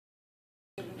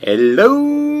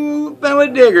Hello, fellow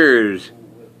diggers.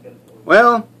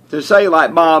 Well, to say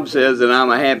like Bob says that I'm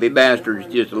a happy bastard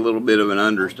is just a little bit of an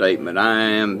understatement.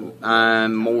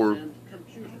 I'm more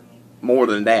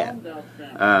than that.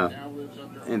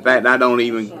 In fact, I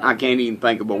can't even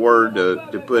think of a word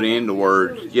to put into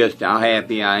words just how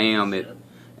happy I am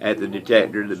at the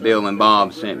detector that Bill and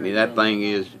Bob sent me. That thing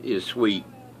is sweet.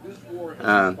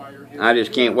 I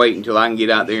just can't wait until I can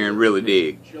get out there and really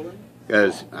dig,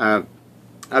 because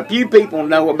a few people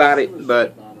know about it,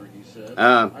 but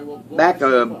back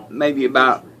maybe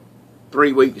about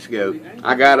 3 weeks ago,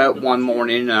 I got up one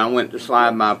morning and I went to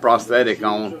slide my prosthetic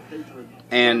on,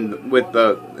 and with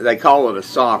they call it a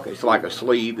sock, it's like a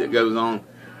sleeve that goes on.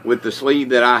 With the sleeve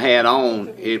that I had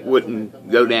on, it wouldn't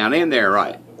go down in there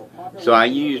right. So I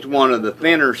used one of the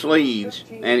thinner sleeves,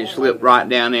 and it slipped right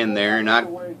down in there, and I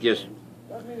just,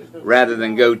 rather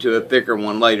than go to a thicker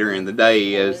one later in the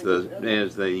day as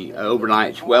the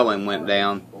overnight swelling went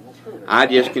down, I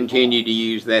just continued to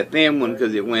use that thin one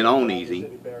because it went on easy.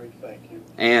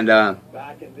 And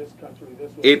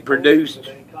it produced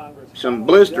some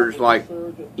blisters, like,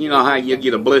 you know how you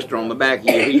get a blister on the back of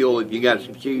your heel if you got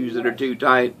some shoes that are too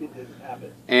tight.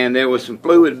 And there was some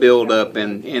fluid buildup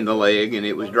in the leg, and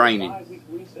it was draining.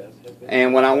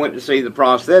 And when I went to see the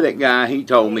prosthetic guy, he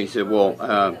told me, he said,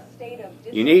 well,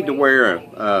 you need to wear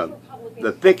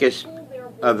the thickest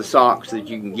of the socks that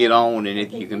you can get on, and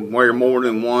if you can wear more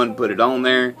than one, put it on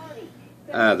there.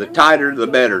 The tighter, the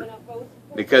better.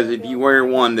 Because if you wear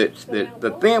one that's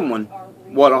the thin one,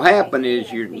 what'll happen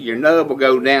is your nub will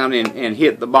go down and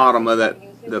hit the bottom of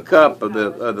the cup of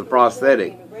the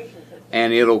prosthetic,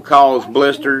 and it'll cause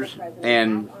blisters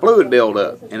and fluid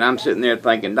buildup. And I'm sitting there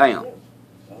thinking, damn.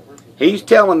 He's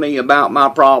telling me about my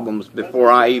problems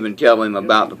before I even tell him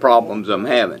about the problems I'm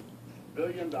having.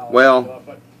 Well,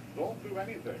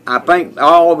 I think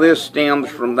all this stems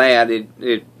from that.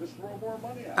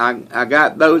 I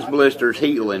got those blisters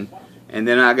healing, and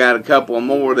then I got a couple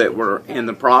more that were in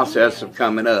the process of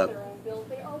coming up,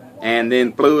 and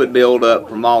then fluid buildup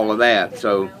from all of that.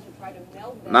 So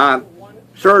my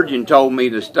surgeon told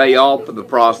me to stay off of the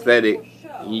prosthetic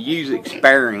and use it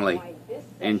sparingly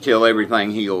until everything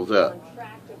heals up.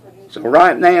 So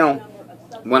right now,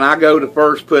 when I go to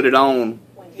first put it on,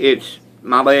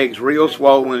 my leg's real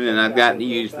swollen, and I've got to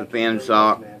use the thin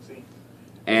sock.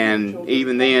 And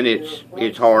even then,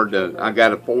 it's hard I got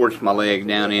to force my leg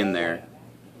down in there.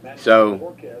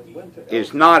 So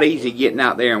it's not easy getting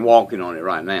out there and walking on it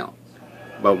right now.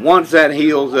 But once that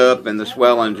heals up and the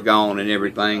swelling's gone and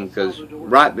everything, because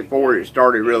right before it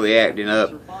started really acting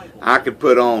up, I could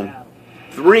put on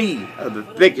 3 of the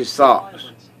thickest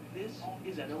socks,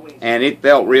 and it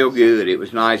felt real good. It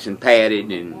was nice and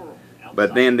padded,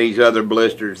 but then these other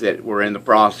blisters that were in the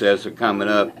process of coming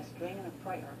up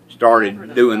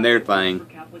started doing their thing,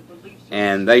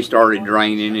 and they started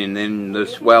draining, and then the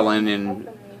swelling, and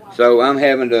so I'm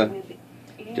having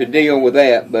to deal with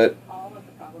that. But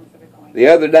the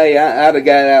other day, I'd have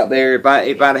got out there, if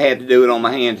I'd had to do it on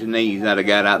my hands and knees, I'd have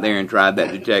got out there and tried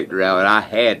that detector out. I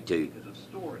had to.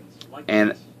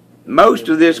 And most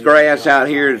of this grass out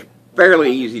here is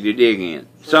fairly easy to dig in.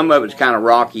 Some of it's kind of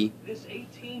rocky.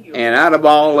 And out of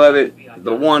all of it,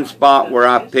 the one spot where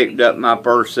I picked up my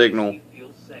first signal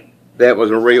that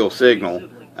was a real signal,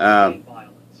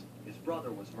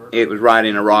 it was right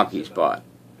in a rocky spot.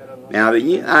 Now,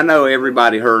 I know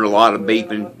everybody heard a lot of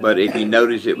beeping, but if you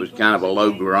notice, it was kind of a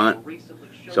low grunt.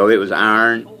 So it was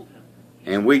iron.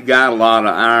 And we got a lot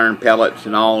of iron pellets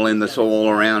and all in the soil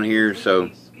around here,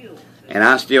 and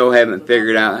I still haven't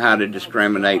figured out how to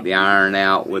discriminate the iron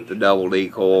out with the double D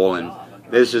coil. And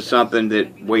this is something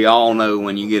that we all know.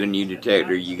 When you get a new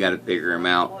detector, you got to figure them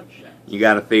out. You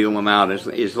got to feel them out.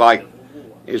 It's like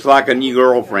a new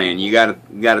girlfriend. You got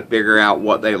to figure out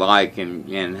what they like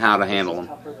and how to handle them.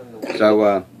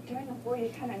 So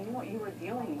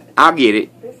I'll get it.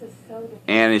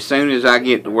 And as soon as I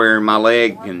get to where my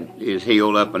leg is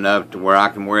healed up enough to where I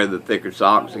can wear the thicker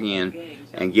socks again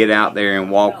and get out there and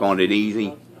walk on it easy,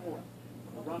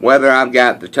 whether I've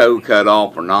got the toe cut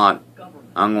off or not,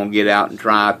 I'm going to get out and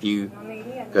try a few,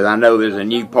 because I know there's a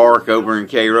new park over in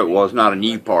Cairo. Well, it's not a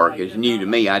new park. It's new to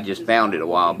me. I just found it a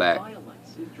while back.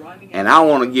 And I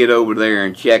want to get over there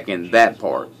and check in that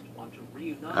park.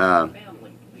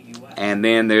 And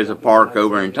then there's a park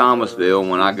over in Thomasville.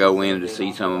 When I go in to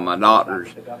see some of my doctors,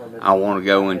 I want to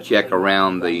go and check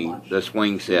around the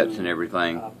swing sets and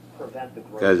everything.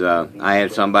 Because I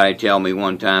had somebody tell me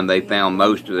one time they found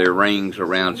most of their rings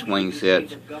around swing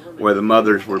sets where the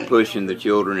mothers were pushing the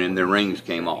children and their rings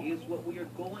came off.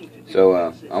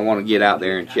 So I want to get out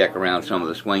there and check around some of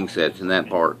the swing sets in that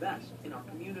park.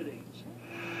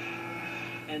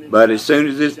 But as soon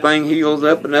as this thing heals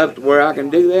up enough to where I can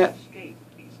do that,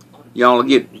 y'all will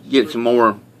get some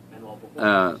more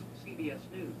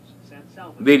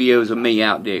videos of me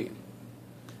out digging.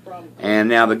 And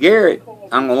now the Garrett,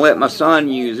 I'm going to let my son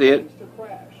use it,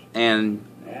 and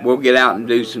we'll get out and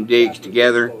do some digs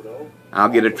together. I'll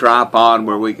get a tripod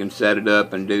where we can set it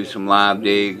up and do some live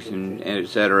digs and et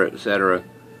cetera, et cetera.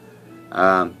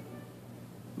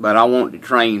 But I want to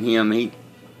train him. He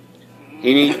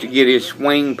needs to get his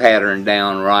swing pattern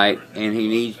down right, and he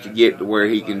needs to get to where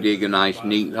he can dig a nice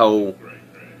neat hole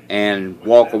and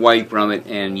walk away from it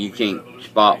and you can't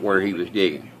spot where he was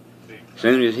digging. As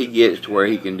soon as he gets to where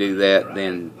he can do that,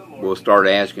 then we'll start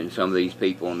asking some of these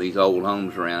people in these old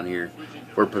homes around here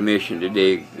for permission to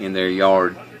dig in their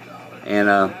yard, and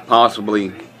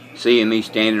possibly seeing me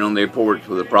standing on their porch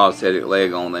with a prosthetic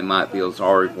leg on, they might feel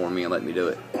sorry for me and let me do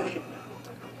it.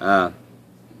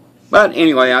 But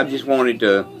anyway, I just wanted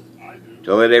to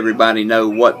let everybody know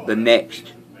what the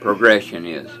next progression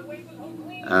is.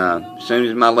 As soon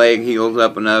as my leg heals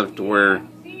up enough to where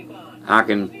I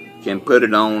can put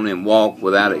it on and walk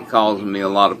without it causing me a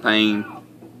lot of pain,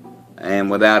 and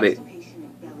without it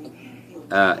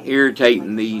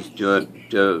irritating these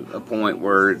to a point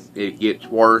where it gets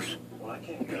worse,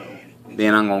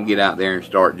 then I'm going to get out there and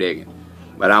start digging.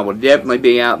 But I will definitely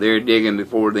be out there digging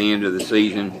before the end of the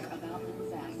season.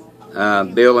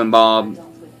 Bill and Bob,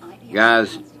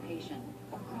 guys,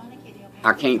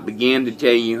 I can't begin to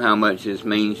tell you how much this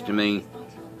means to me.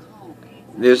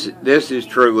 This is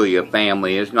truly a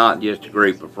family. It's not just a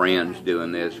group of friends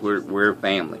doing this. We're a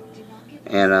family.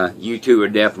 And you two are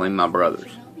definitely my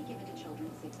brothers.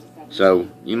 So,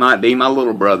 you might be my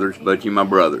little brothers, but you're my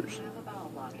brothers.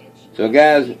 So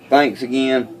guys, thanks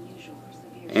again.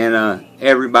 And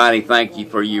everybody, thank you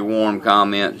for your warm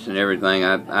comments and everything.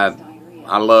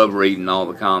 I love reading all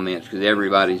the comments because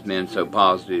everybody's been so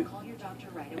positive.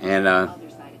 And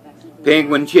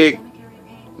Penguin Chick,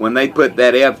 when they put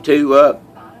that F2 up,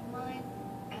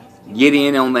 get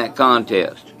in on that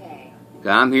contest.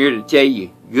 I'm here to tell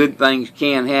you, good things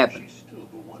can happen.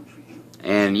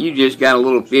 And you just got a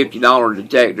little $50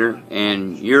 detector,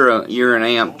 and you're an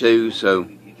amp too, so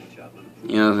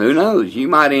you know, who knows? You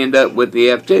might end up with the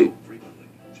F2.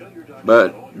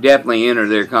 But definitely enter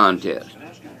their contest.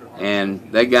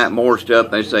 And they got more stuff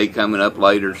they say coming up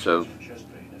later, so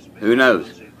who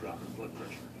knows?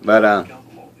 But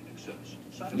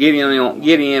get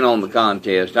in on the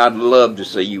contest. I'd love to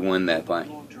see you win that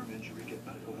thing.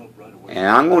 And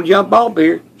I'm going to jump off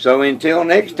here. So until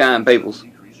next time, peoples,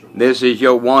 this is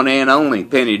your one and only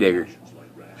Penny Digger.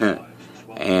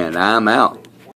 And I'm out.